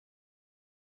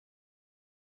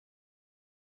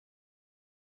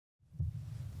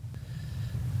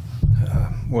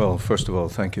Well, first of all,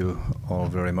 thank you all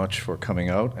very much for coming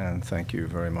out, and thank you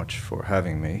very much for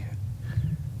having me.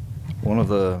 One of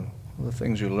the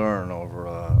things you learn over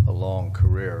a long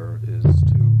career is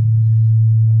to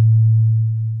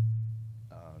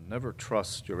never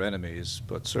trust your enemies,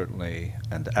 but certainly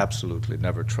and absolutely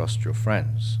never trust your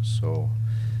friends. So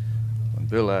when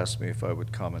Bill asked me if I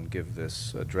would come and give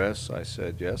this address, I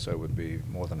said yes, I would be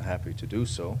more than happy to do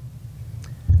so.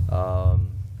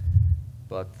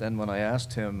 But then when I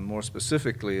asked him more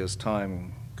specifically as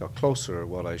time got closer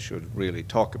what I should really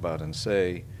talk about and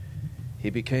say, he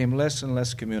became less and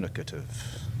less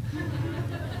communicative,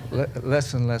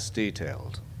 less and less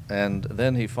detailed. And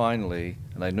then he finally,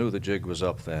 and I knew the jig was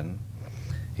up then,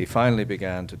 he finally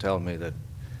began to tell me that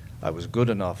I was good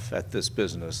enough at this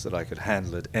business that I could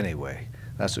handle it anyway.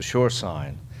 That's a sure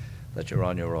sign that you're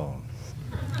on your own.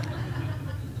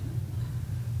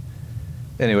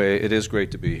 Anyway, it is great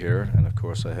to be here, and of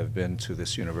course I have been to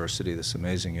this university, this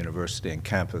amazing university and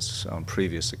campus on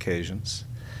previous occasions.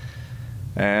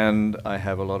 And I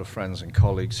have a lot of friends and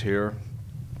colleagues here,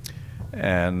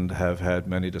 and have had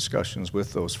many discussions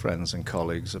with those friends and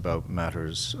colleagues about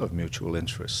matters of mutual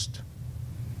interest.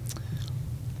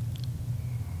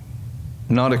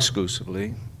 Not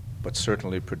exclusively, but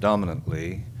certainly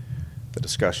predominantly, the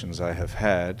discussions I have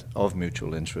had of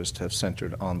mutual interest have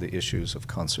centered on the issues of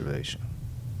conservation.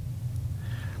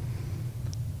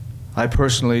 I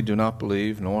personally do not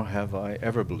believe, nor have I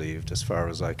ever believed, as far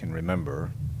as I can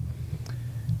remember,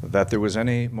 that there was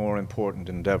any more important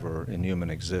endeavor in human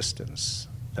existence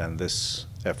than this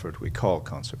effort we call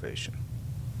conservation.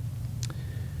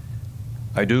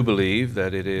 I do believe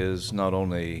that it is not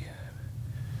only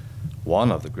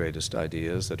one of the greatest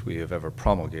ideas that we have ever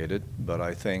promulgated, but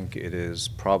I think it is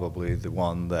probably the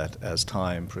one that, as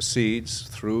time proceeds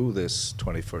through this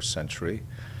 21st century,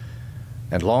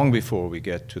 and long before we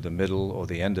get to the middle or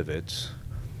the end of it,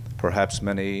 perhaps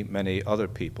many, many other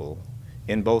people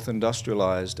in both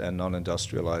industrialized and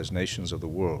non-industrialized nations of the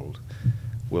world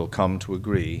will come to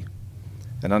agree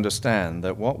and understand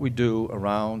that what we do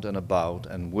around and about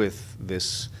and with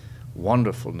this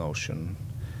wonderful notion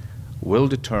will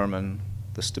determine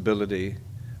the stability,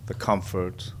 the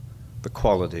comfort, the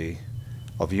quality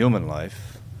of human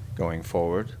life going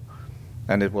forward,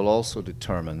 and it will also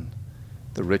determine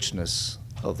the richness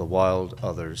of the wild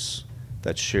others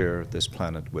that share this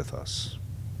planet with us.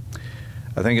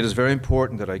 I think it is very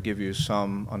important that I give you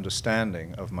some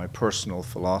understanding of my personal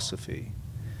philosophy,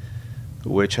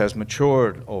 which has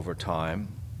matured over time.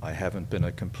 I haven't been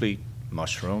a complete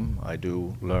mushroom. I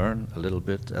do learn a little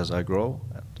bit as I grow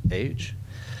and age.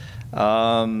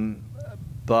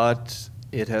 But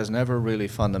it has never really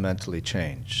fundamentally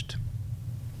changed.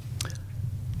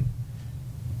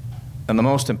 And the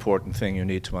most important thing you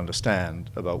need to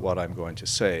understand about what I'm going to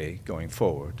say going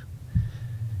forward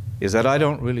is that I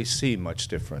don't really see much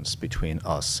difference between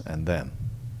us and them.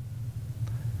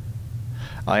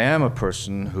 I am a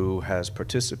person who has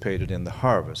participated in the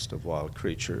harvest of wild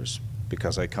creatures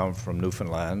because I come from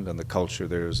Newfoundland, and the culture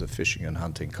there is a fishing and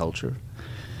hunting culture.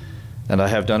 And I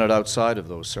have done it outside of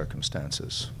those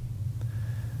circumstances.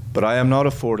 But I am not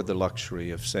afforded the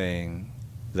luxury of saying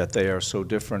that they are so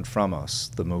different from us,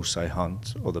 the moose I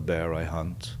hunt, or the bear I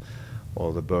hunt,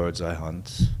 or the birds I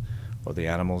hunt, or the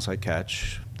animals I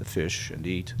catch, the fish and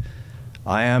eat.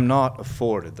 I am not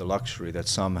afforded the luxury that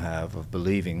some have of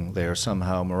believing they are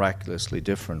somehow miraculously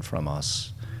different from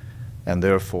us, and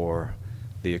therefore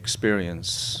the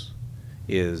experience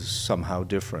is somehow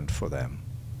different for them.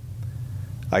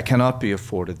 I cannot be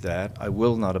afforded that. I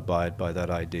will not abide by that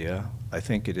idea. I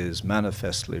think it is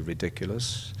manifestly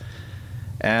ridiculous.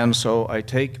 And so I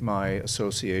take my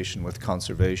association with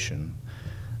conservation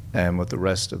and with the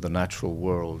rest of the natural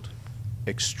world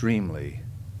extremely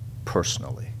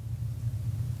personally.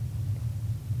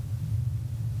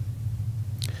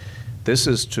 This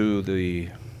is to the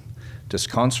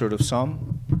disconcert of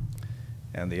some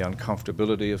and the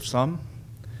uncomfortability of some,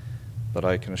 but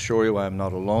I can assure you I am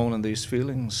not alone in these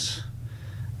feelings,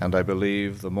 and I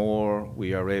believe the more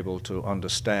we are able to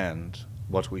understand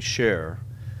what we share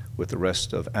with the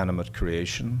rest of animate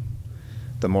creation,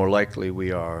 the more likely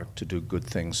we are to do good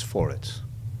things for it.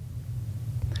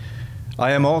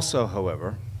 I am also,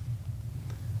 however,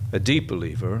 a deep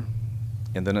believer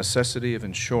in the necessity of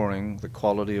ensuring the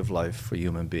quality of life for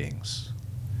human beings.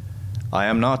 I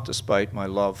am not, despite my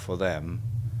love for them,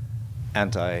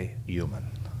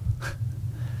 anti-human.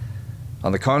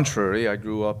 On the contrary, I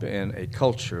grew up in a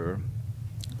culture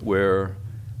where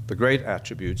the great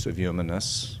attributes of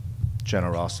humanness,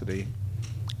 generosity,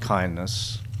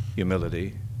 kindness,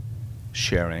 humility,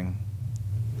 sharing,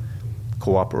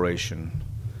 cooperation,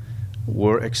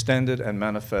 were extended and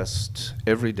manifest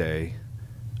every day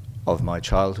of my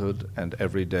childhood and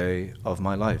every day of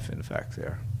my life, in fact,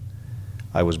 there.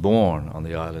 I was born on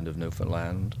the island of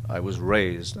Newfoundland, I was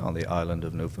raised on the island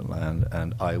of Newfoundland,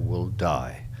 and I will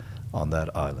die on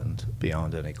that island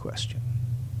beyond any question.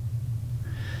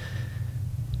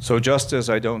 So just as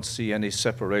I don't see any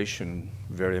separation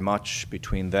very much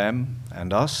between them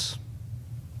and us,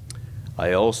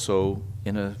 I also,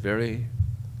 in a very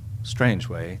strange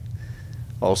way,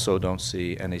 also don't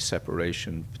see any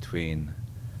separation between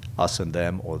us and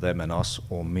them, or them and us,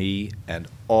 or me and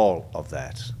all of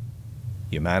that,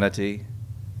 humanity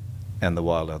and the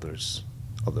wild others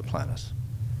of the planet.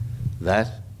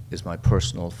 That is my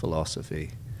personal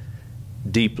philosophy,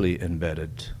 deeply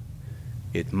embedded.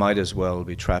 It might as well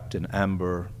be trapped in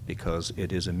amber because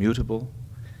it is immutable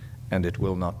and it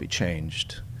will not be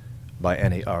changed by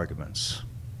any arguments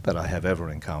that I have ever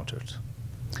encountered.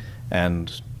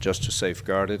 And just to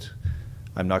safeguard it,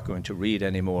 I'm not going to read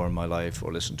any more in my life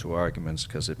or listen to arguments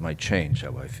because it might change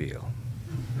how I feel.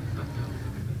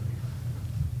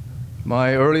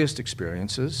 My earliest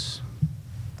experiences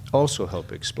also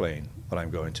help explain what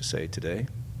I'm going to say today.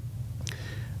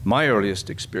 My earliest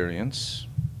experience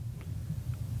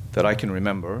that I can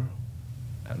remember,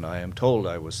 and I am told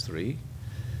I was 3,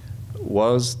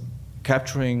 was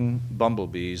capturing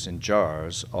bumblebees in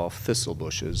jars off thistle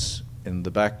bushes in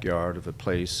the backyard of a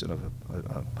place, in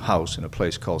a house in a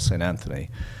place called St. Anthony,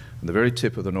 on the very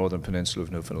tip of the northern peninsula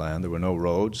of Newfoundland. There were no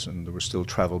roads, and there were still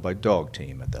travel by dog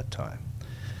team at that time.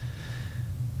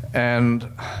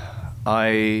 And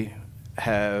I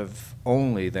have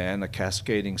only then a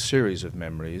cascading series of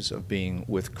memories of being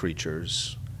with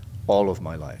creatures all of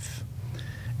my life.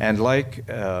 And like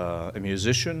a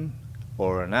musician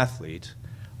or an athlete,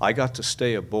 I got to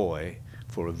stay a boy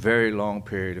for a very long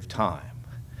period of time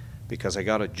because I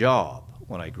got a job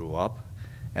when I grew up,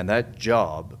 and that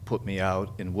job put me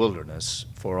out in wilderness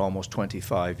for almost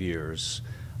 25 years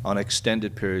on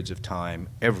extended periods of time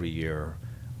every year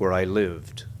where I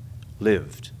lived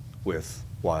with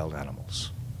wild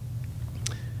animals.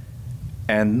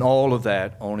 And all of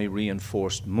that only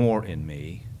reinforced more in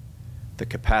me the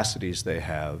capacities they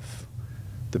have,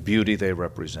 the beauty they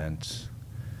represent,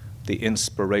 the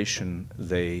inspiration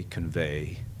they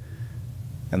convey,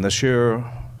 and the sheer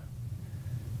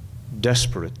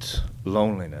desperate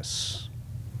loneliness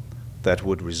that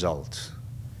would result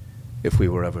if we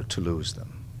were ever to lose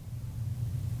them.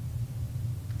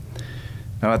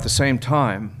 Now, at the same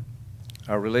time,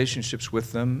 our relationships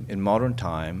with them in modern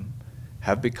time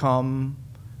have become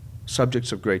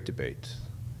subjects of great debate.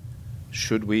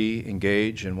 Should we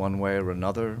engage in one way or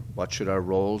another? What should our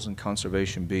roles in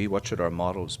conservation be? What should our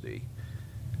models be?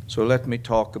 So let me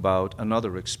talk about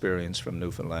another experience from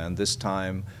Newfoundland, this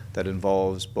time that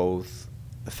involves both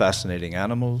a fascinating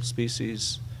animal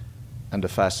species and a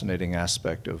fascinating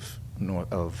aspect of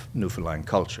Newfoundland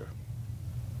culture.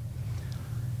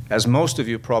 As most of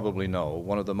you probably know,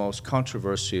 one of the most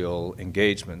controversial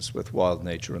engagements with wild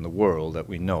nature in the world that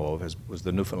we know of was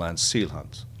the Newfoundland seal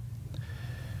hunt.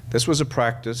 This was a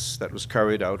practice that was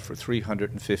carried out for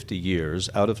 350 years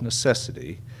out of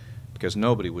necessity, because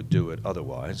nobody would do it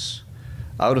otherwise,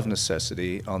 out of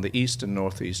necessity on the east and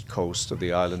northeast coast of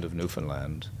the island of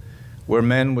Newfoundland, where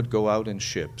men would go out in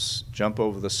ships, jump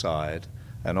over the side,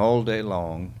 and all day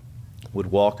long would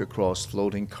walk across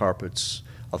floating carpets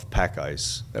of pack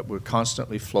ice that were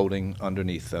constantly floating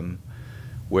underneath them,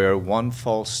 where one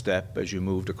false step as you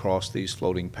moved across these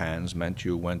floating pans meant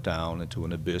you went down into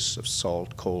an abyss of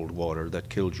salt, cold water that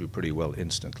killed you pretty well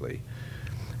instantly.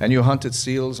 And you hunted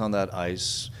seals on that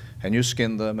ice, and you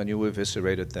skinned them, and you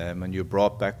eviscerated them, and you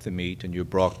brought back the meat, and you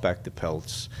brought back the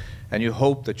pelts, and you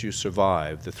hoped that you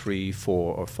survived the 3,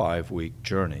 4, or 5-week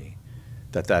journey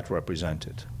that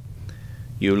represented.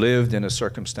 You lived in a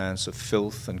circumstance of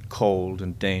filth and cold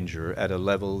and danger at a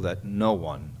level that no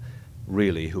one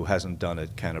really who hasn't done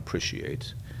it can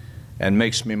appreciate, and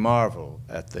makes me marvel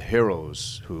at the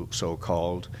heroes, who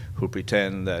so-called, who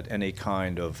pretend that any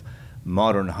kind of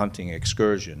modern hunting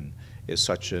excursion is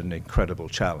such an incredible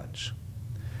challenge.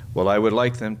 Well, I would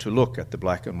like them to look at the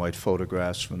black and white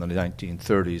photographs from the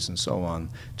 1930s and so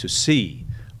on to see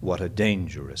what a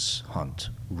dangerous hunt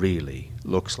really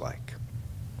looks like.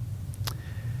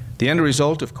 The end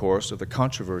result, of course, of the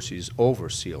controversies over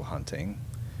seal hunting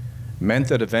meant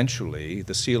that eventually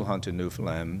the seal hunt in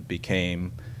Newfoundland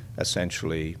became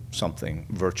essentially something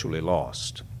virtually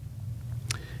lost.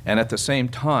 And at the same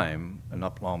time, and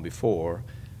not long before,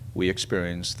 we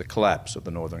experienced the collapse of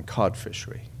the northern cod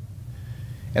fishery.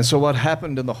 And so what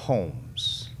happened in the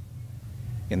homes,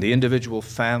 in the individual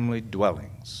family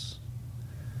dwellings,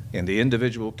 in the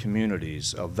individual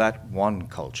communities of that one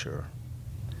culture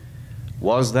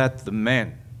was that the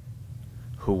men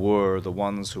who were the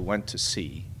ones who went to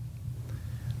sea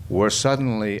were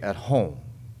suddenly at home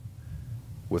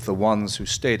with the ones who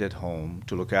stayed at home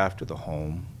to look after the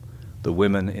home, the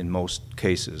women in most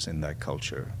cases in that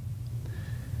culture.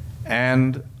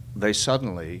 And they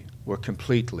suddenly were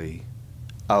completely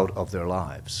out of their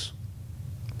lives.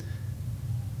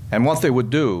 And what they would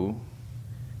do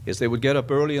is they would get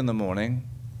up early in the morning,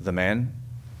 the men,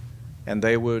 and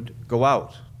they would go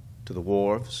out to the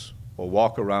wharves or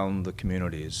walk around the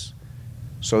communities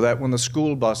so that when the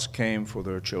school bus came for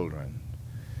their children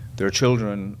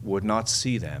would not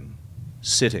see them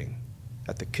sitting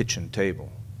at the kitchen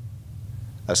table,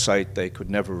 a sight they could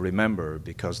never remember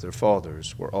because their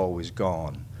fathers were always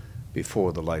gone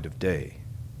before the light of day.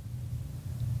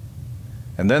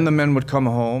 And then the men would come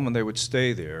home and they would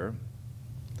stay there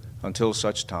until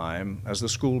such time as the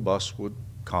school bus would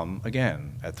come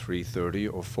again at 3:30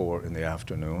 or 4 in the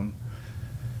afternoon.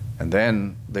 And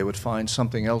then they would find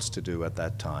something else to do at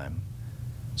that time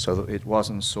so that it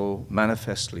wasn't so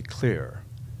manifestly clear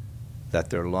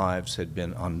that their lives had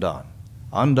been undone.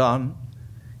 Undone,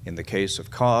 in the case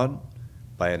of cod,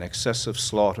 by an excessive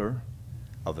slaughter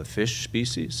of a fish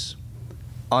species.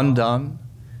 Undone,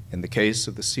 in the case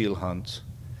of the seal hunt,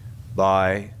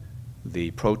 by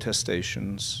the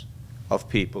protestations of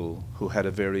people who had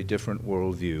a very different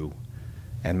worldview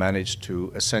and managed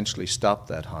to essentially stop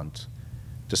that hunt,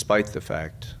 despite the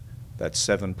fact that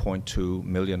 7.2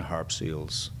 million harp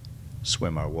seals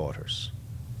swim our waters.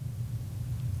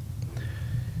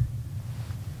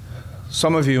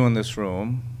 Some of you in this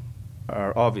room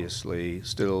are obviously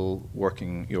still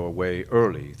working your way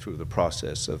early through the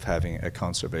process of having a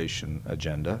conservation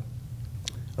agenda,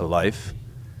 a life,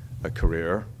 a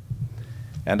career.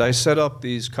 And I set up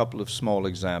these couple of small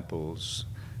examples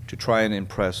to try and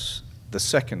impress the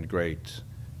second great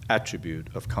attribute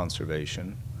of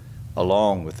conservation,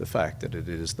 along with the fact that it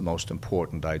is the most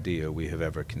important idea we have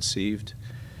ever conceived,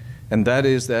 and that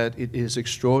is that it is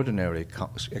extraordinarily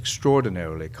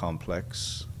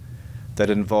complex, that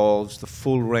involves the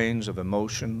full range of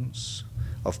emotions,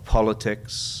 of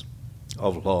politics,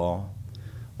 of law,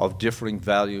 of differing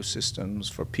value systems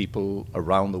for people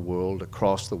around the world,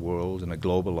 across the world, in a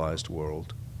globalized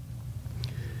world,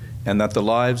 and that the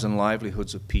lives and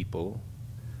livelihoods of people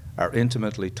are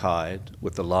intimately tied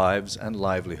with the lives and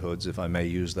livelihoods, if I may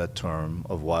use that term,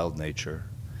 of wild nature,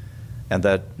 and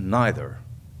that neither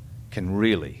can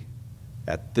really,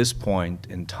 at this point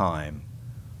in time,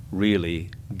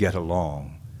 really get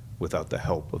along without the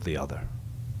help of the other.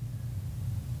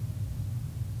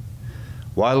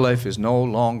 Wildlife is no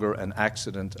longer an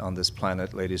accident on this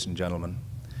planet, ladies and gentlemen.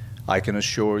 I can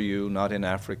assure you, not in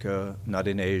Africa, not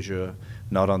in Asia,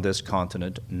 not on this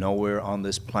continent, nowhere on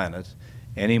this planet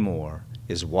anymore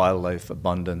is wildlife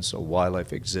abundance or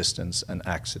wildlife existence an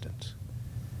accident.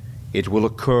 It will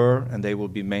occur, and they will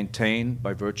be maintained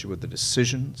by virtue of the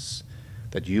decisions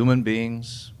that human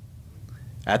beings,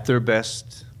 at their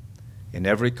best, in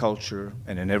every culture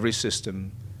and in every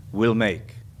system, will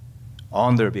make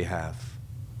on their behalf,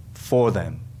 for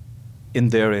them, in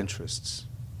their interests,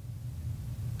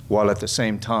 while at the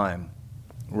same time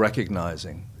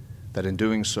recognizing that in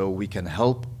doing so we can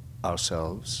help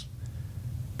ourselves,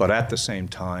 but at the same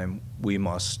time we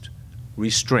must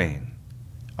restrain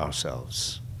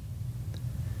ourselves.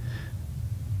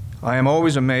 I am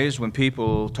always amazed when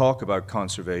people talk about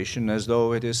conservation as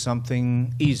though it is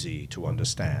something easy to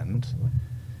understand,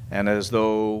 and as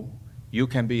though you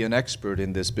can be an expert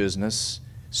in this business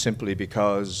simply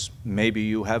because maybe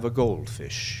you have a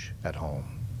goldfish at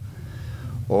home,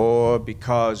 or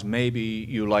because maybe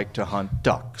you like to hunt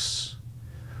ducks,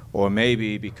 or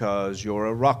maybe because you're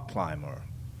a rock climber,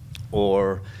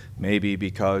 or maybe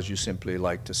because you simply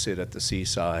like to sit at the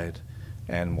seaside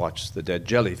and watch the dead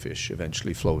jellyfish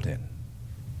eventually float in.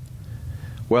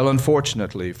 Well,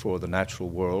 unfortunately for the natural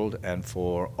world and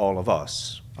for all of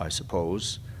us, I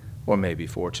suppose, or maybe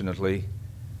fortunately,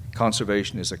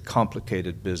 conservation is a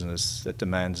complicated business that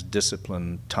demands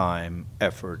discipline, time,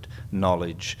 effort,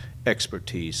 knowledge,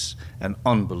 expertise, and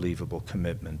unbelievable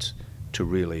commitment to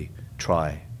really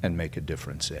try and make a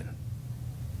difference in.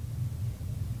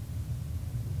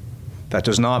 That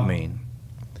does not mean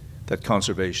that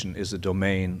conservation is a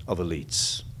domain of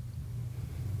elites.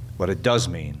 What it does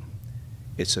mean,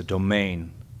 it's a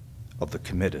domain of the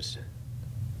committed.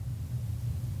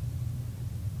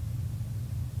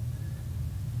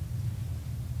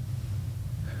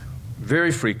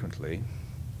 Very frequently,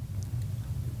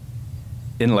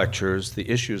 in lectures, the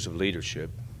issues of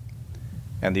leadership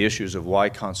and the issues of why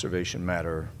conservation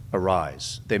matter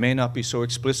arise. They may not be so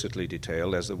explicitly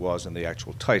detailed as it was in the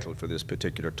actual title for this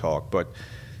particular talk, but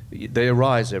they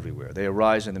arise everywhere. They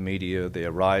arise in the media, they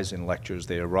arise in lectures,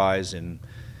 they arise in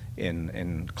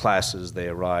classes, they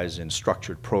arise in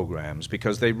structured programs,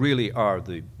 because they really are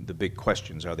the big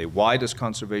questions. Are they, why does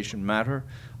conservation matter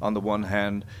on the one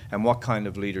hand, and what kind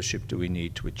of leadership do we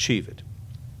need to achieve it?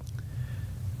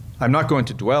 I'm not going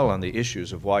to dwell on the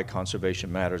issues of why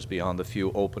conservation matters beyond the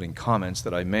few opening comments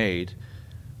that I made,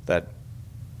 that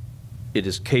it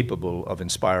is capable of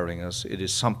inspiring us. It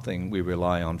is something we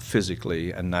rely on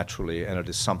physically and naturally, and it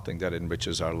is something that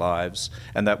enriches our lives,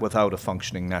 and that without a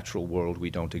functioning natural world, we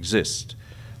don't exist.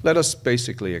 Let us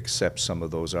basically accept some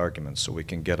of those arguments so we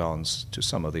can get on to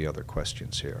some of the other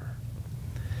questions here.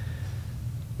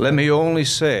 Let me only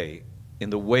say, in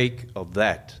the wake of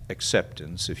that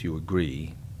acceptance, if you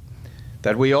agree,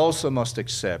 that we also must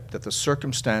accept that the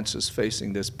circumstances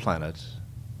facing this planet,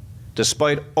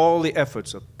 despite all the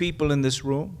efforts of people in this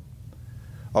room,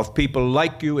 of people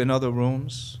like you in other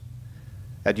rooms,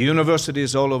 at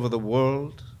universities all over the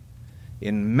world,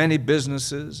 in many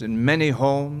businesses, in many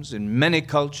homes, in many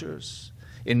cultures,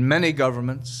 in many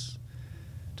governments,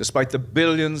 despite the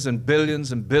billions and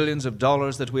billions and billions of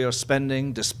dollars that we are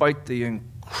spending, despite the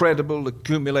incredible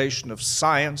accumulation of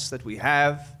science that we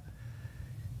have,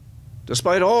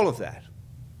 despite all of that,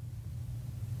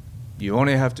 you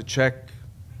only have to check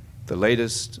the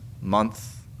latest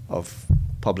month of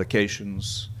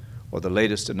publications or the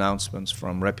latest announcements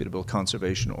from reputable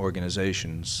conservation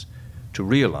organizations to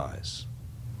realize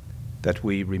that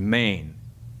we remain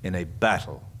in a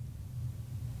battle.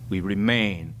 We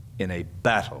remain in a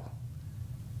battle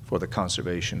for the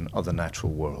conservation of the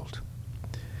natural world.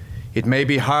 It may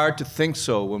be hard to think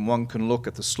so when one can look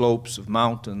at the slopes of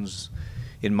mountains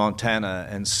in Montana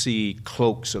and see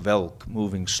cloaks of elk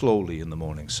moving slowly in the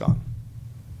morning sun.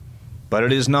 But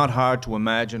it is not hard to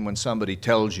imagine when somebody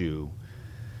tells you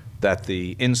that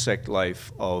the insect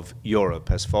life of Europe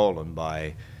has fallen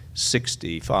by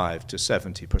 65 to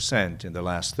 70% in the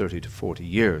last 30 to 40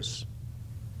 years.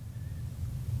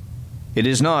 It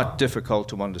is not difficult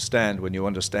to understand when you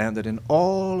understand that in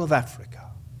all of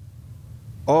Africa,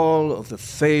 all of the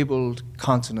fabled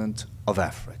continent of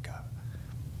Africa,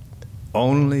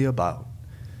 only about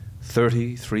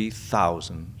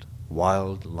 33,000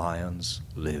 wild lions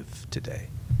live today.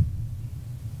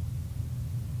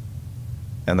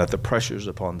 And that the pressures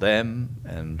upon them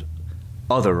and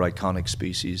other iconic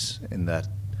species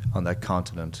on that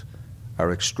continent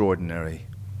are extraordinary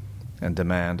and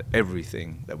demand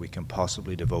everything that we can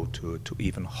possibly devote to it to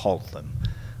even halt them,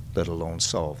 let alone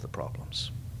solve the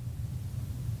problems.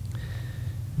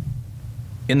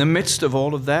 In the midst of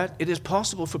all of that, it is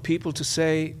possible for people to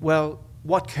say, well,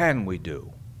 what can we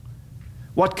do?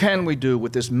 What can we do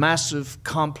with this massive,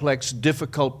 complex,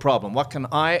 difficult problem? What can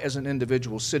I, as an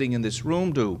individual sitting in this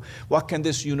room, do? What can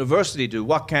this university do?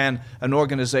 What can an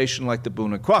organization like the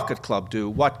Boone and Crockett Club do?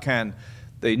 What can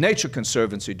the Nature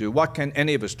Conservancy do? What can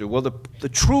any of us do? Well, the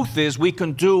truth is we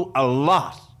can do a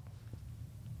lot.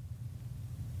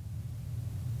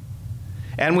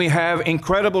 And we have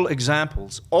incredible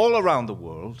examples all around the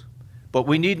world, but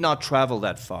we need not travel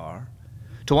that far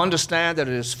to understand that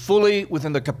it is fully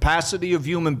within the capacity of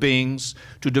human beings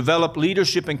to develop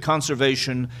leadership in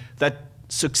conservation that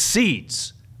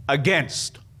succeeds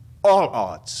against all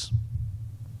odds.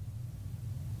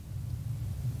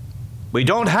 We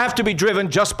don't have to be driven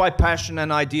just by passion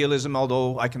and idealism,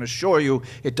 although I can assure you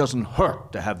it doesn't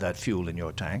hurt to have that fuel in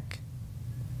your tank,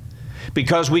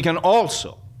 because we can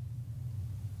also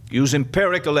use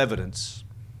empirical evidence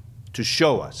to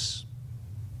show us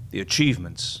the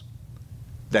achievements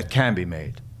that can be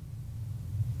made.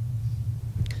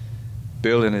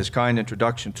 Bill, in his kind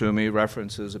introduction to me,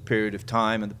 references a period of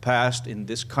time in the past in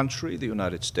this country, the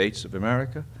United States of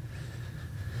America,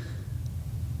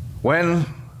 when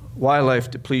wildlife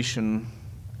depletion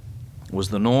was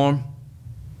the norm,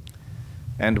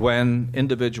 and when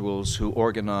individuals who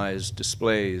organized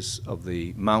displays of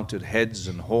the mounted heads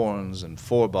and horns and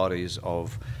forebodies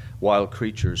of wild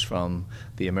creatures from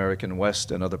the American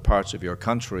West and other parts of your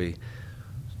country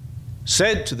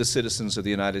said to the citizens of the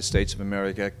United States of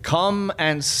America, come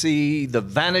and see the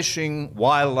vanishing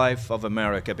wildlife of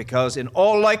America, because in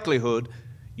all likelihood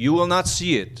you will not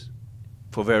see it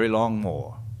for very long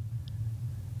more.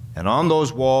 And on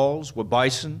those walls were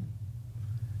bison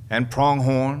and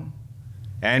pronghorn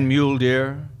and mule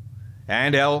deer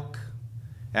and elk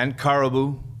and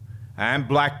caribou and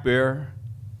black bear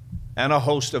and a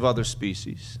host of other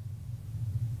species.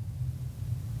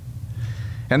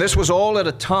 And this was all at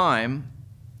a time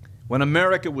when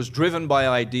America was driven by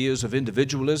ideas of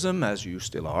individualism, as you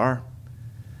still are,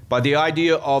 by the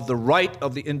idea of the right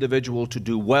of the individual to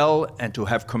do well and to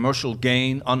have commercial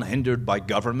gain unhindered by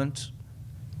government.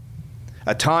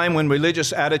 A time when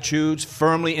religious attitudes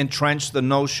firmly entrenched the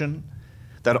notion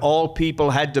that all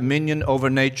people had dominion over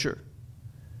nature.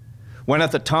 When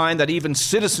at the time that even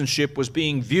citizenship was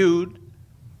being viewed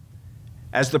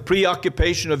as the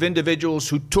preoccupation of individuals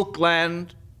who took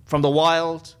land from the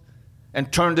wild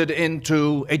and turned it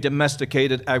into a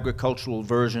domesticated agricultural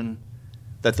version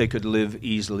that they could live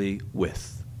easily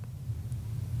with.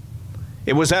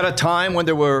 It was at a time when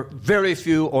there were very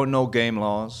few or no game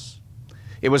laws.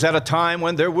 It was at a time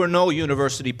when there were no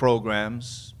university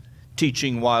programs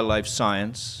teaching wildlife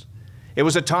science. It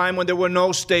was a time when there were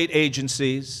no state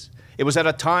agencies. It was at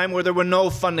a time where there were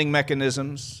no funding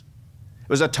mechanisms. It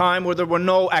was a time where there were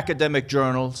no academic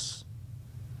journals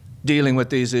dealing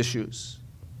with these issues.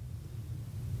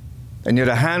 And yet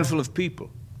a handful of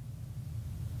people,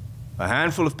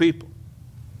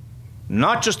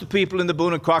 not just the people in the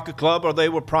Boone and Crockett Club, or they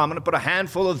were prominent, but a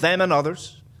handful of them and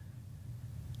others,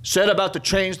 set about to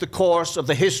change the course of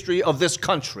the history of this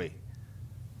country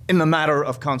in the matter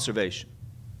of conservation.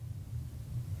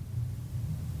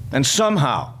 And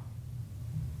somehow,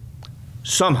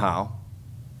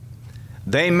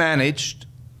 they managed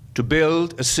to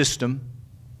build a system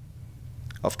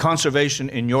of conservation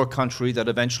in your country that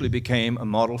eventually became a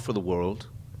model for the world.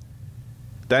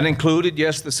 That included,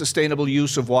 yes, the sustainable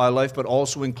use of wildlife, but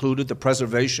also included the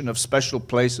preservation of special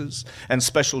places and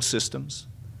special systems.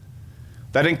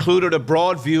 That included a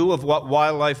broad view of what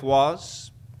wildlife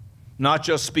was, not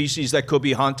just species that could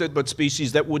be hunted, but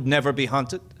species that would never be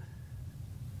hunted.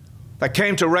 That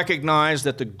came to recognize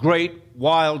that the great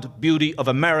wild beauty of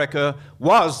America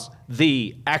was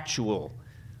the actual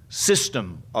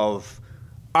system of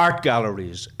art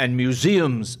galleries and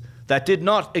museums that did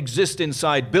not exist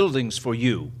inside buildings for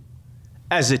you,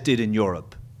 as it did in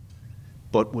Europe,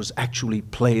 but was actually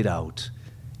played out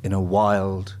in a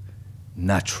wild,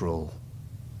 natural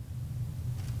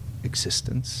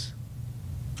existence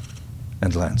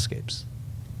and landscapes.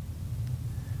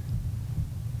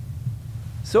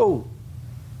 So,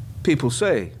 people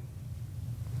say,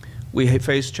 we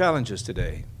face challenges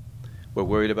today. We're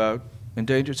worried about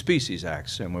Endangered Species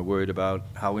Acts, and we're worried about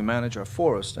how we manage our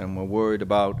forests, and we're worried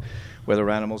about whether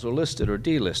animals are listed or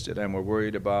delisted, and we're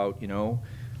worried about,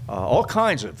 all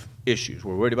kinds of issues.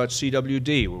 We're worried about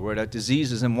CWD, we're worried about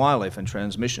diseases in wildlife and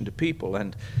transmission to people,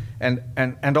 and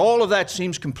all of that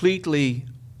seems completely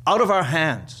out of our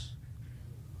hands.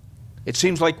 It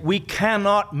seems like we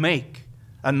cannot make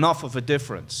enough of a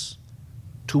difference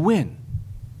to win.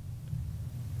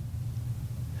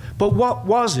 But what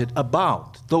was it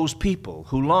about those people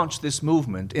who launched this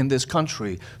movement in this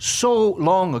country so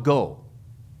long ago?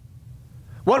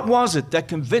 What was it that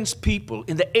convinced people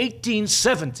in the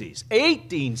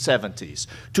 1870s,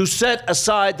 to set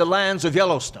aside the lands of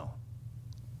Yellowstone?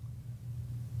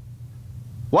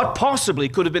 What possibly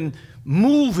could have been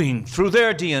moving through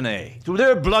their DNA, through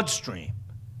their bloodstream,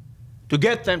 to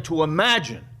get them to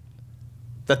imagine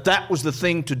that that was the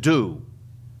thing to do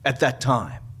at that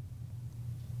time?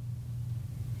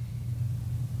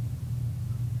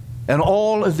 And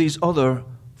all of these other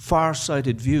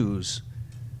far-sighted views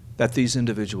that these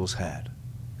individuals had.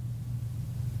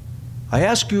 I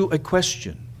ask you a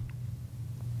question.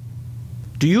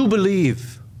 Do you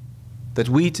believe that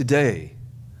we today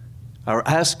are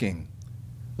asking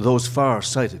those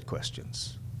far-sighted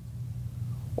questions?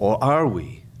 Or are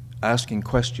we asking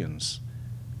questions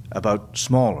about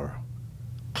smaller,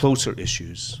 closer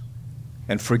issues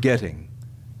and forgetting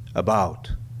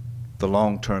about the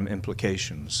long-term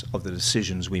implications of the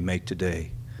decisions we make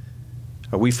today?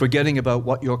 Are we forgetting about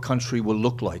what your country will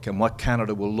look like and what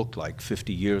Canada will look like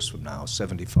 50 years from now,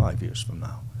 75 years from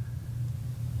now?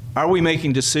 Are we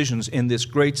making decisions in this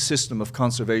great system of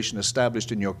conservation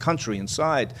established in your country,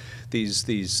 inside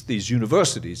these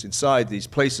universities, inside these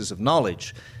places of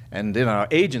knowledge, and in our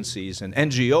agencies and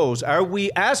NGOs? Are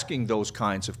we asking those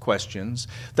kinds of questions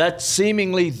that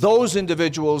seemingly those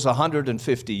individuals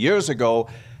 150 years ago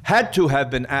had to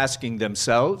have been asking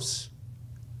themselves,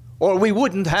 or we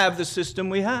wouldn't have the system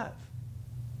we have?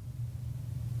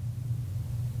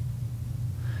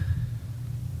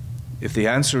 If the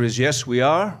answer is yes, we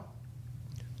are,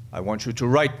 I want you to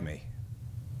write me.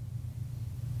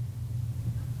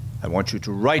 I want you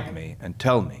to write me and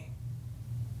tell me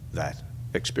that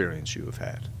experience you have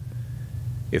had.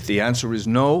 If the answer is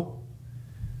no,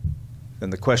 then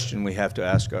the question we have to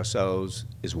ask ourselves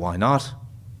is why not?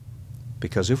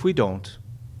 Because if we don't,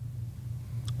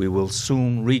 we will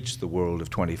soon reach the world of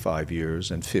 25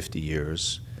 years and 50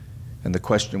 years, and the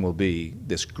question will be,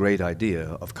 this great idea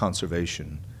of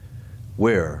conservation,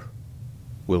 where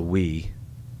will we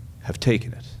have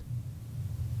taken it?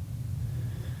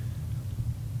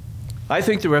 I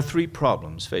think there are three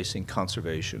problems facing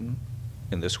conservation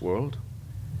in this world.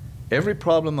 Every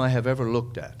problem I have ever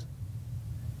looked at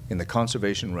in the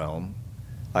conservation realm,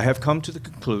 I have come to the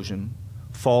conclusion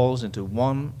falls into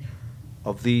one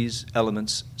of these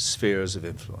elements' spheres of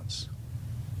influence.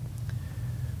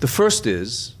 The first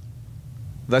is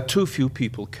that too few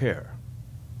people care.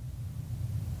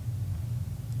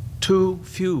 Too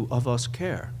few of us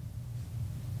care.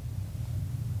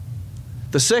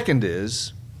 The second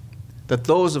is that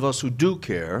those of us who do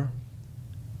care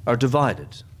are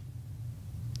divided.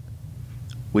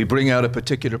 We bring out a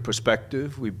particular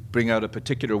perspective, we bring out a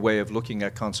particular way of looking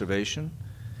at conservation,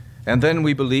 and then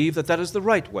we believe that that is the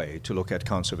right way to look at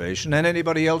conservation, and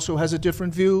anybody else who has a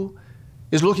different view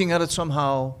is looking at it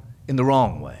somehow in the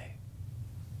wrong way.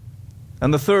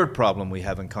 And the third problem we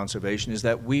have in conservation is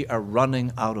that we are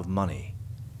running out of money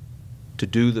to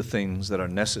do the things that are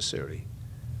necessary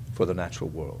for the natural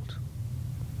world.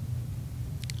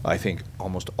 I think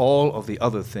almost all of the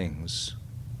other things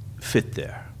fit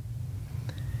there.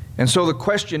 And so the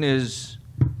question is,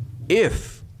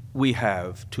 if we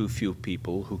have too few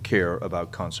people who care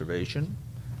about conservation,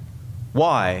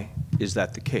 why is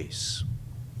that the case?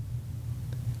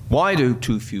 Why do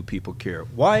too few people care?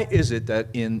 Why is it that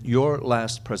in your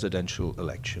last presidential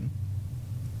election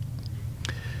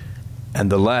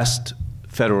and the last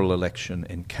federal election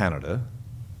in Canada,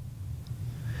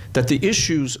 that the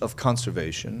issues of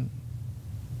conservation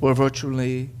were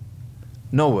virtually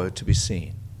nowhere to be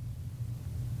seen?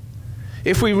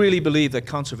 If we really believe that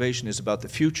conservation is about the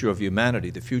future of humanity,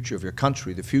 the future of your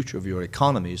country, the future of your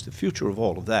economies, the future of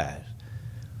all of that,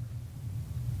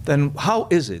 then how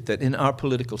is it that in our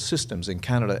political systems in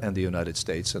Canada and the United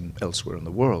States and elsewhere in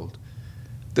the world,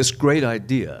 this great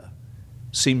idea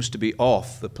seems to be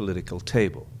off the political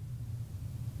table?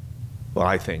 Well,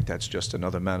 I think that's just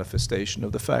another manifestation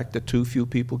of the fact that too few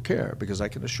people care, because I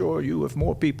can assure you if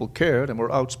more people cared and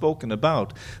were outspoken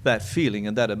about that feeling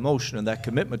and that emotion and that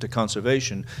commitment to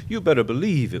conservation, you better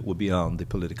believe it would be on the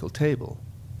political table.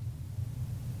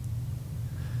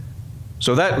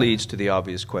 So that leads to the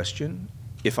obvious question,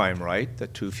 if I'm right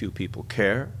that too few people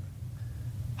care,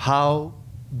 how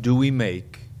do we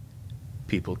make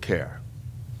people care?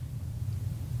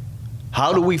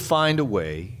 How do we find a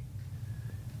way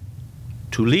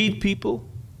to lead people,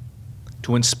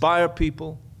 to inspire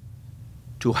people,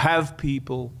 to have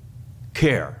people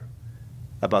care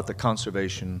about the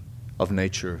conservation of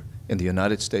nature in the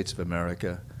United States of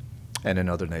America and in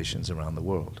other nations around the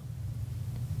world?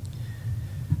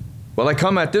 Well, I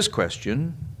come at this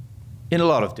question in a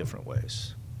lot of different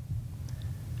ways.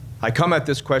 I come at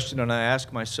this question and I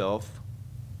ask myself,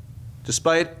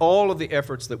 despite all of the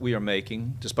efforts that we are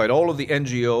making, despite all of the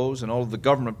NGOs and all of the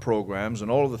government programs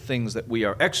and all of the things that we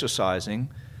are exercising,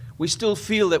 we still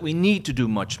feel that we need to do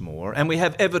much more, and we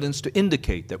have evidence to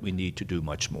indicate that we need to do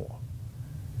much more.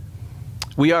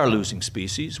 We are losing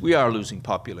species, we are losing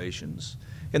populations.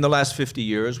 In the last 50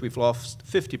 years, we've lost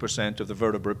 50% of the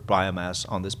vertebrate biomass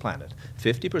on this planet.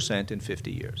 50% in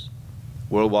 50 years.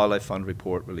 World Wildlife Fund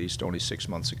report released only 6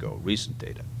 months ago, recent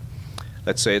data.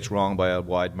 Let's say it's wrong by a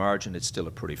wide margin, it's still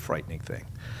a pretty frightening thing.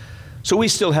 So we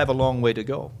still have a long way to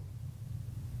go.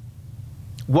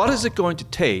 What is it going to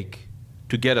take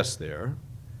to get us there,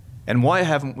 and why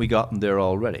haven't we gotten there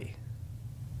already?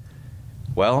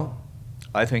 Well,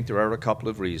 I think there are a couple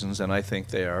of reasons, and I think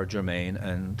they are germane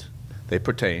and they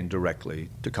pertain directly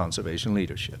to conservation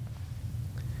leadership.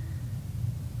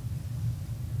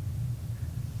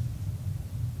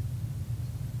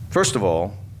 First of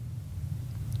all,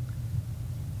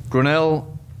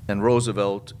 Grinnell and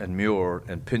Roosevelt and Muir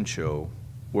and Pinchot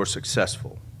were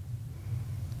successful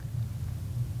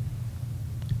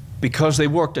because they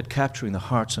worked at capturing the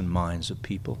hearts and minds of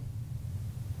people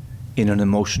in an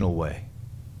emotional way.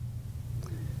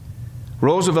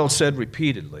 Roosevelt said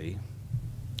repeatedly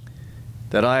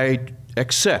that I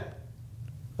accept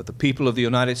that the people of the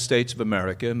United States of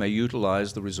America may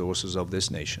utilize the resources of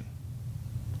this nation,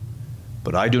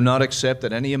 but I do not accept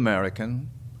that any American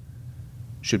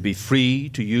should be free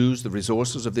to use the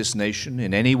resources of this nation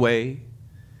in any way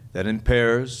that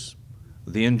impairs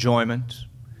the enjoyment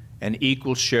and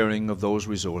equal sharing of those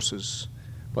resources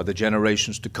by the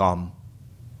generations to come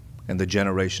and the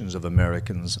generations of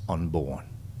Americans unborn.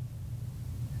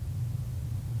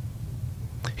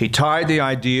 He tied the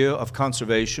idea of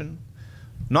conservation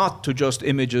not to just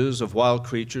images of wild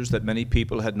creatures that many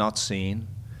people had not seen,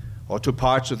 or to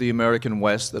parts of the American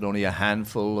West that only a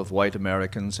handful of white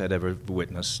Americans had ever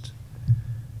witnessed.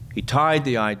 He tied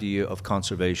the idea of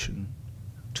conservation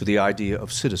to the idea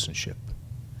of citizenship,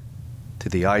 to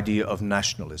the idea of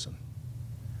nationalism,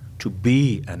 to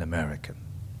be an American,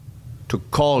 to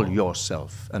call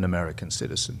yourself an American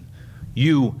citizen,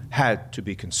 you had to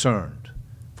be concerned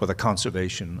for the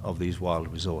conservation of these wild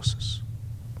resources.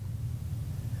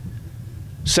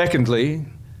 Secondly,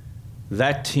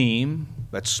 that team,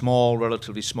 that small,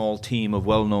 relatively small team of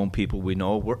well-known people we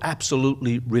know, were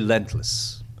absolutely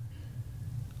relentless.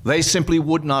 They simply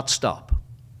would not stop.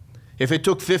 If it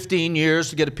took 15 years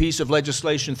to get a piece of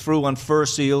legislation through on fur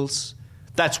seals,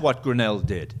 that's what Grinnell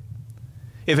did.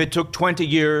 If it took 20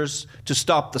 years to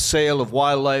stop the sale of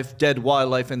wildlife, dead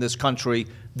wildlife in this country,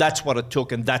 that's what it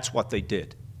took, and that's what they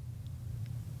did.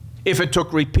 If it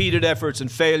took repeated efforts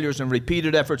and failures and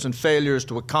repeated efforts and failures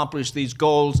to accomplish these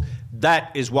goals,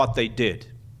 that is what they did.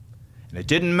 And it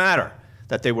didn't matter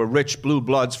that they were rich blue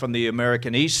bloods from the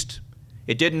American East.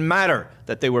 It didn't matter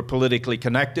that they were politically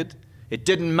connected. It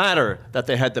didn't matter that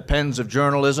they had the pens of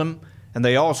journalism, and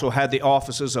they also had the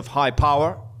offices of high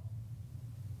power.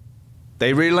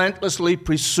 They relentlessly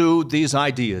pursued these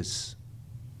ideas.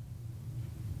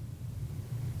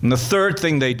 And the third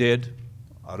thing they did,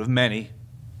 out of many,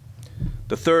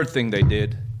 the third thing they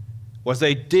did was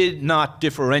they did not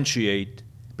differentiate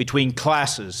between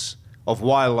classes of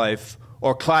wildlife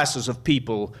or classes of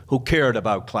people who cared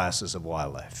about classes of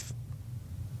wildlife.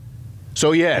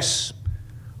 So yes,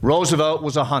 Roosevelt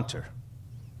was a hunter.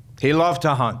 He loved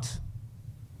to hunt.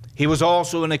 He was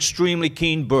also an extremely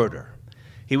keen birder.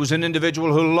 He was an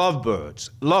individual who loved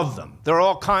birds, loved them. There are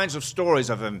all kinds of stories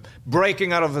of him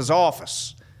breaking out of his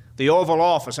office, the Oval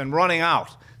Office, and running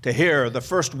out to hear the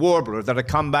first warbler that had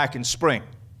come back in spring.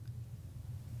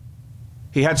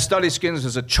 He had study skins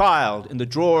as a child in the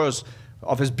drawers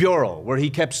of his bureau, where he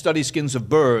kept study skins of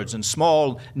birds and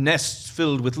small nests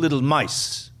filled with little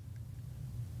mice.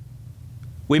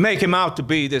 We make him out to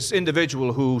be this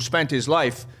individual who spent his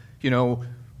life,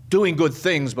 doing good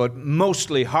things, but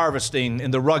mostly harvesting in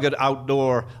the rugged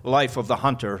outdoor life of the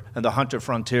hunter and the hunter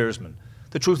frontiersman.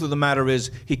 The truth of the matter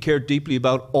is, he cared deeply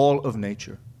about all of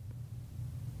nature.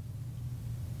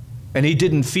 And he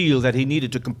didn't feel that he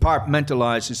needed to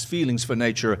compartmentalize his feelings for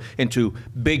nature into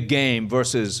big game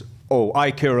versus, oh,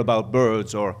 I care about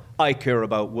birds, or I care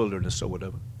about wilderness, or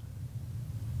whatever.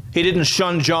 He didn't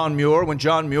shun John Muir when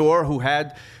John Muir, who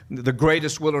had the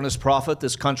greatest wilderness prophet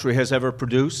this country has ever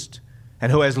produced,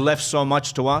 and who has left so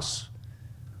much to us,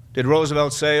 did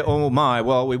Roosevelt say, oh my,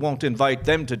 well, we won't invite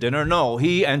them to dinner? No,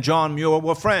 he and John Muir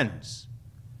were friends.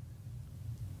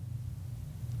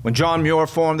 When John Muir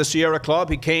formed the Sierra Club,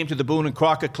 he came to the Boone and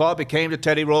Crockett Club, he came to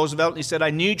Teddy Roosevelt, and he said,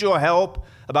 I need your help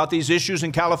about these issues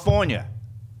in California.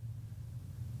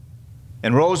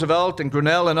 And Roosevelt and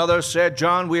Grinnell and others said,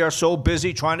 John, we are so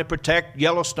busy trying to protect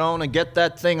Yellowstone and get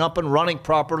that thing up and running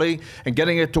properly and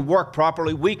getting it to work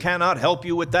properly, we cannot help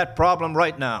you with that problem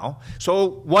right now.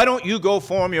 So why don't you go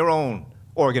form your own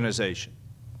organization?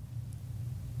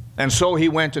 And so he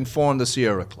went and formed the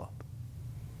Sierra Club.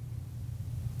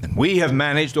 And we have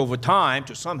managed over time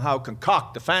to somehow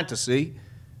concoct the fantasy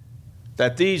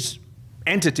that these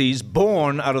entities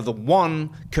born out of the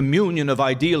one communion of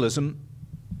idealism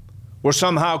were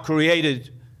somehow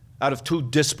created out of two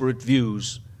disparate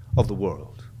views of the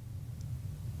world.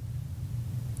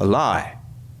 A lie,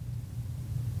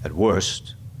 at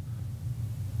worst,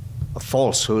 a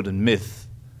falsehood and myth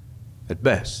at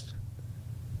best.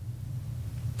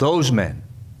 Those men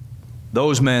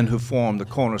who formed the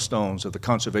cornerstones of the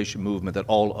conservation movement that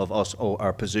all of us owe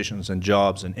our positions and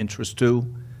jobs and interests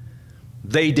to,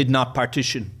 they did not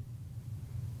partition.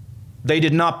 They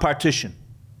did not partition.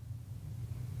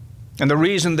 And the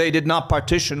reason they did not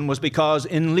partition was because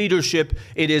in leadership,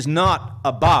 it is not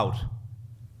about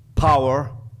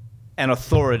power and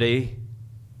authority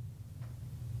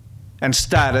and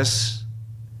status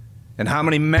and how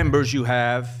many members you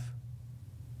have.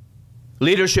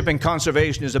 Leadership in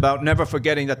conservation is about never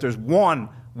forgetting that there's one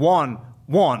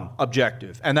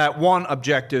objective, and that one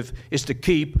objective is to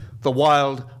keep the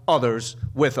wild others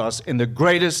with us in the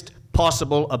greatest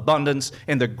possible abundance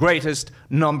in the greatest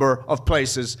number of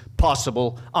places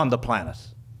possible on the planet.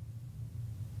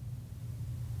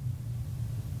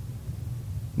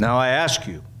 Now I ask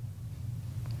you,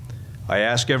 I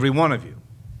ask every one of you,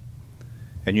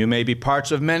 and you may be parts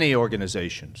of many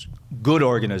organizations, good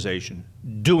organization,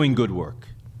 doing good work,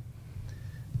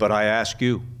 but I ask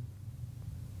you,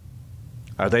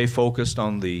 are they focused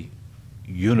on the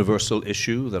universal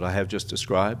issue that I have just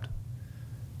described?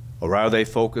 Or are they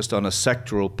focused on a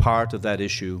sectoral part of that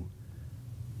issue?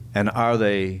 And are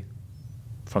they,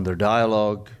 from their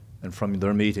dialogue and from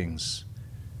their meetings,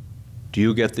 do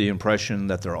you get the impression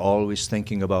that they're always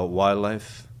thinking about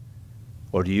wildlife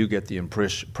Or do you get the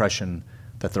impression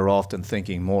that they're often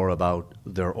thinking more about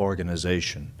their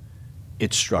organization,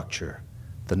 its structure,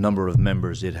 the number of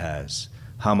members it has,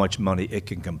 how much money it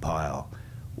can compile?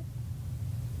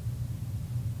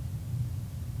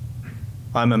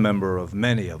 I'm a member of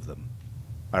many of them.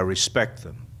 I respect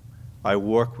them. I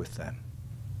work with them.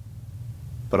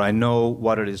 But I know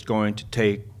what it is going to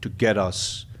take to get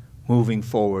us moving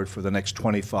forward for the next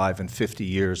 25 and 50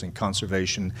 years in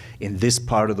conservation in this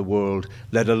part of the world,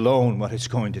 let alone what it's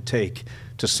going to take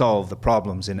to solve the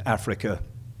problems in Africa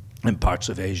and parts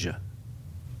of Asia.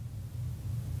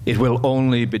 It will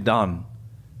only be done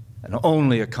and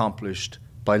only accomplished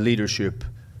by leadership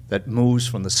that moves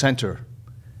from the center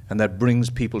and that brings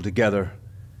people together,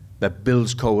 that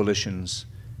builds coalitions,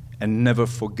 and never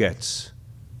forgets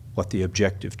what the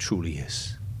objective truly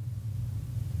is.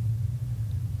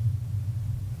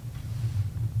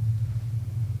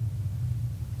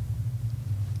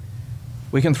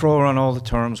 We can throw around all the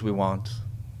terms we want: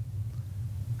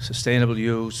 sustainable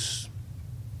use,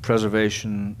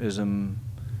 preservationism,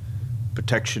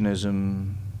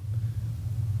 protectionism.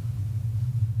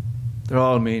 They're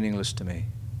all meaningless to me.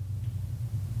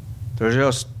 They're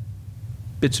just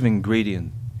bits of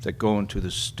ingredient that go into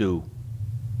the stew.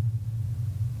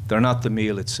 They're not the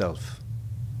meal itself.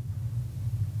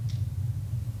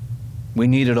 We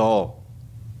need it all.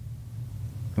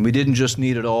 And we didn't just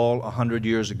need it all 100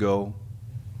 years ago.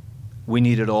 We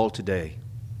need it all today.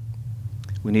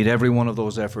 We need every one of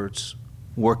those efforts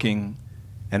working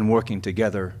and working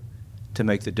together to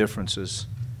make the differences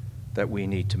that we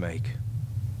need to make.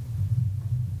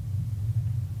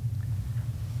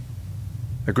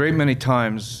 A great many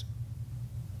times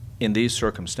in these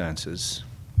circumstances,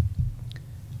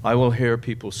 I will hear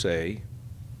people say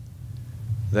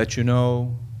that, you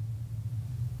know,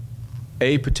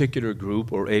 a particular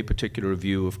group or a particular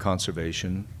view of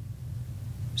conservation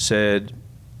said,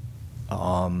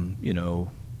 you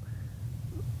know,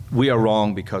 we are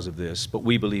wrong because of this, but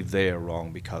we believe they are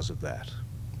wrong because of that.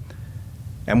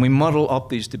 And we muddle up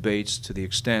these debates to the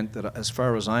extent that, as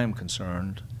far as I am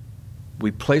concerned, we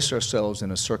place ourselves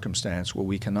in a circumstance where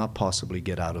we cannot possibly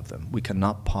get out of them. We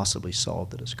cannot possibly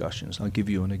solve the discussions. I'll give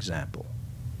you an example,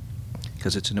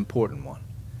 because it's an important one.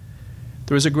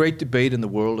 There is a great debate in the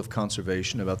world of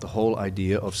conservation about the whole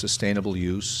idea of sustainable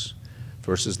use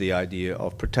versus the idea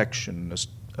of protectionist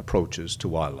approaches to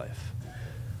wildlife.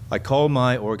 I call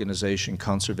my organization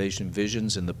Conservation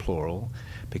Visions in the plural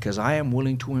because I am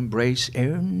willing to embrace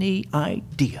any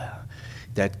idea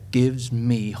that gives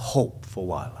me hope for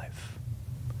wildlife.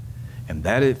 And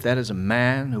that if that is a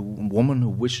man, a woman who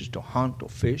wishes to hunt or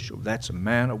fish, or that's a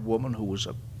man or woman who is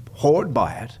abhorred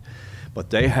by it, but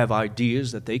they have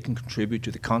ideas that they can contribute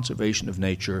to the conservation of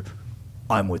nature,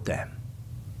 I'm with them.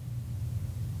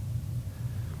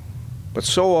 But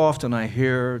so often I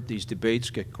hear these debates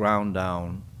get ground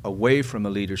down away from a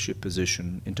leadership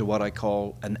position into what I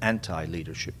call an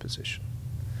anti-leadership position.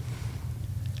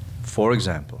 For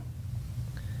example,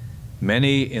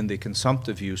 many in the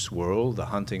consumptive use world, the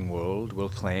hunting world, will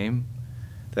claim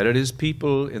that it is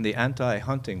people in the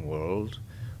anti-hunting world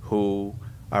who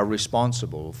are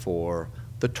responsible for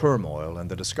the turmoil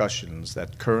and the discussions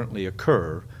that currently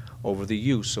occur over the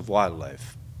use of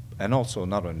wildlife, and also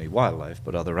not only wildlife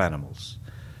but other animals.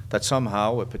 That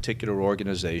somehow a particular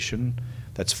organization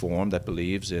that's formed that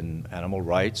believes in animal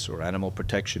rights or animal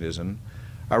protectionism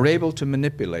are able to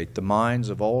manipulate the minds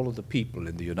of all of the people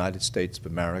in the United States of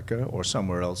America or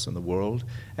somewhere else in the world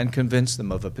and convince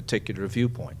them of a particular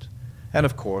viewpoint. And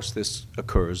of course, this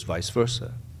occurs vice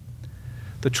versa.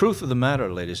 The truth of the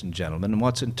matter, ladies and gentlemen, and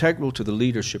what's integral to the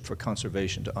leadership for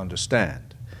conservation to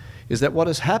understand, is that what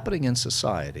is happening in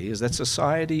society is that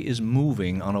society is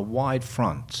moving on a wide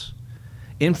front,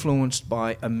 influenced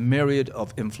by a myriad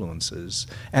of influences,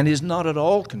 and is not at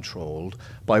all controlled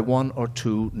by one or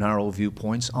two narrow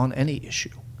viewpoints on any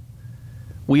issue.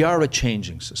 We are a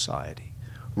changing society.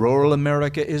 Rural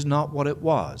America is not what it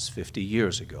was 50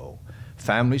 years ago.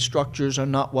 Family structures are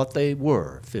not what they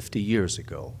were 50 years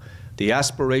ago. The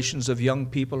aspirations of young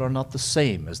people are not the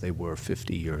same as they were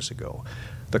 50 years ago.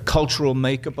 The cultural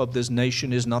makeup of this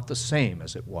nation is not the same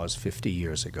as it was 50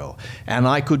 years ago. And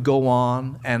I could go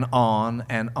on and on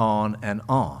and on and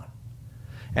on.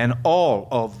 And all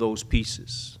of those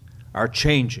pieces are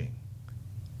changing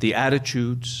the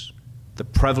attitudes, the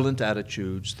prevalent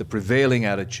attitudes, the prevailing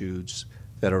attitudes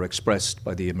that are expressed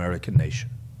by the American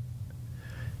nation.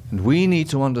 And we need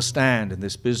to understand in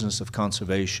this business of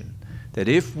conservation that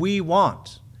if we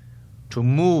want to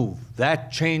move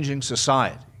that changing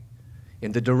society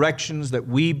in the directions that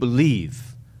we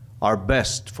believe are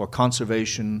best for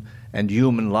conservation and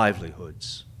human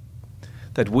livelihoods,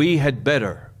 that we had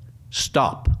better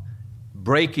stop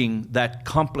breaking that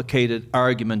complicated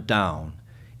argument down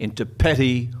into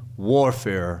petty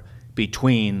warfare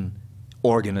between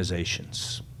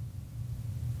organizations,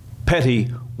 petty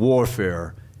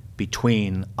warfare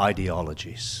between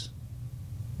ideologies.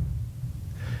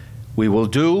 We will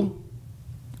do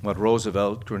what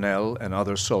Roosevelt, Grinnell, and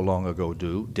others so long ago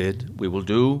did. We will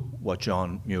do what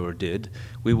John Muir did.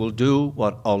 We will do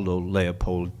what Aldo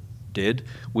Leopold did.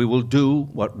 We will do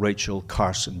what Rachel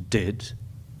Carson did,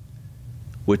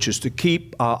 which is to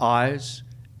keep our eyes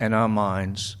and our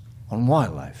minds on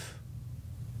wildlife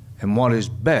and what is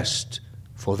best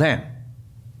for them,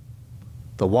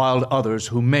 the wild others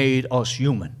who made us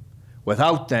human.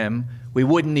 Without them, we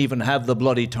wouldn't even have the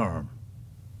bloody term,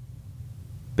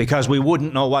 because we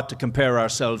wouldn't know what to compare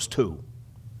ourselves to.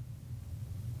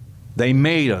 They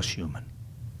made us human.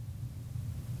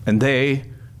 And they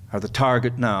are the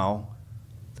target now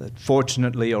that,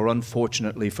 fortunately or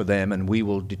unfortunately for them, and we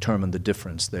will determine the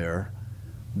difference there,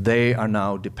 they are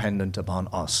now dependent upon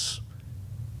us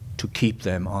to keep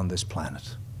them on this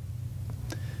planet.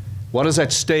 What is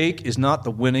at stake is not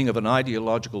the winning of an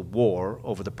ideological war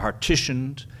over the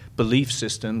partitioned belief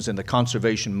systems in the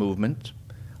conservation movement.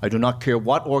 I do not care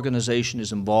what organization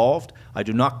is involved. I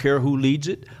do not care who leads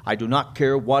it. I do not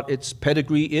care what its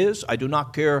pedigree is. I do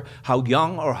not care how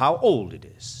young or how old it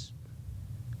is.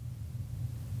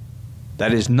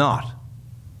 That is not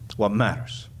what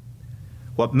matters.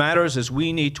 What matters is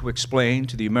we need to explain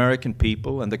to the American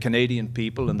people and the Canadian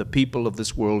people and the people of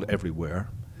this world everywhere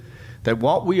that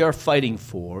what we are fighting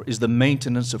for is the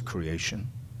maintenance of creation.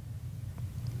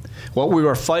 What we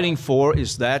are fighting for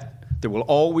is that there will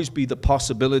always be the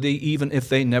possibility, even if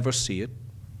they never see it,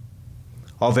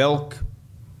 of elk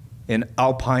in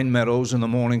alpine meadows in the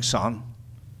morning sun,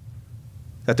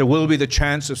 that there will be the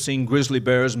chance of seeing grizzly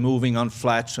bears moving on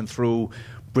flats and through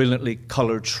brilliantly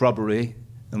colored shrubbery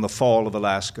in the fall of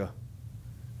Alaska,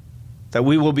 that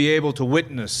we will be able to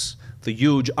witness the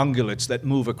huge ungulates that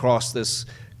move across this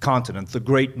continent, the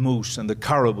great moose and the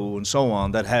caribou and so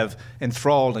on, that have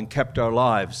enthralled and kept our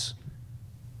lives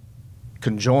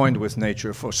conjoined with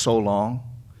nature for so long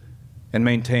and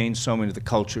maintained so many of the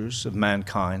cultures of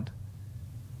mankind.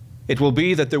 It will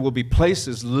be that there will be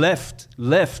places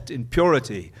left in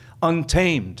purity,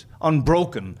 untamed,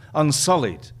 unbroken,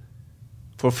 unsullied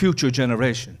for future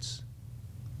generations.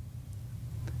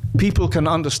 People can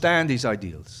understand these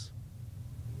ideals,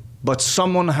 but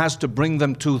someone has to bring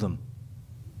them to them.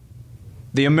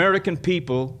 The American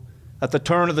people at the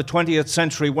turn of the 20th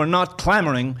century were not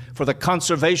clamoring for the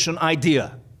conservation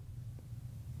idea.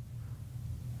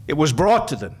 It was brought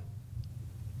to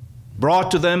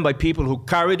them by people who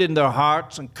carried it in their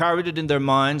hearts and carried it in their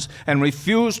minds and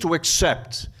refused to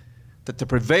accept that the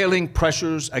prevailing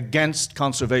pressures against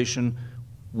conservation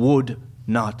would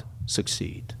not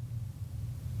succeed.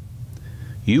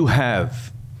 You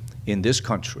have, in this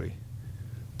country,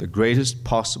 the greatest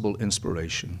possible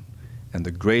inspiration and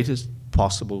the greatest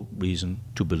possible reason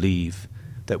to believe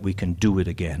that we can do it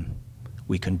again.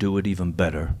 We can do it even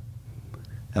better.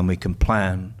 And we can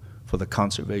plan for the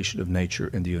conservation of nature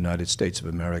in the United States of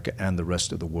America and the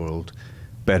rest of the world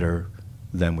better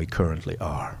than we currently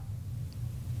are.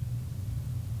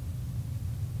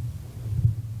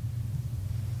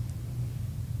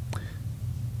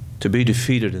 To be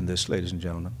defeated in this, ladies and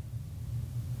gentlemen,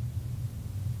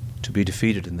 to be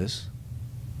defeated in this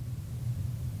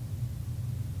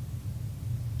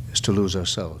is to lose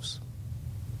ourselves.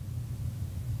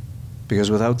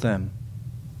 Because without them,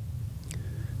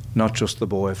 not just the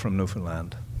boy from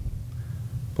Newfoundland,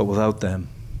 but without them,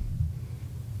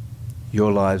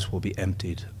 your lives will be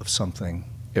emptied of something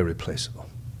irreplaceable.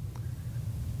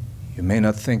 You may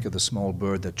not think of the small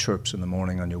bird that chirps in the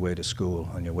morning on your way to school,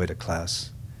 on your way to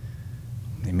class.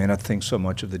 You may not think so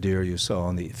much of the deer you saw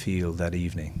on the field that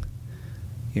evening.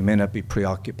 You may not be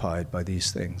preoccupied by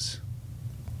these things.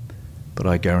 But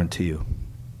I guarantee you,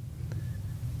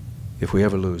 if we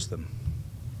ever lose them,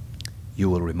 you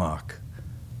will remark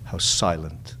how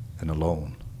silent and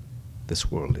alone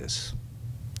this world is.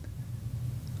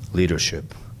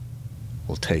 Leadership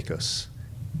will take us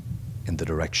in the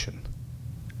direction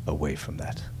away from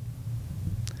that.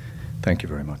 Thank you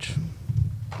very much.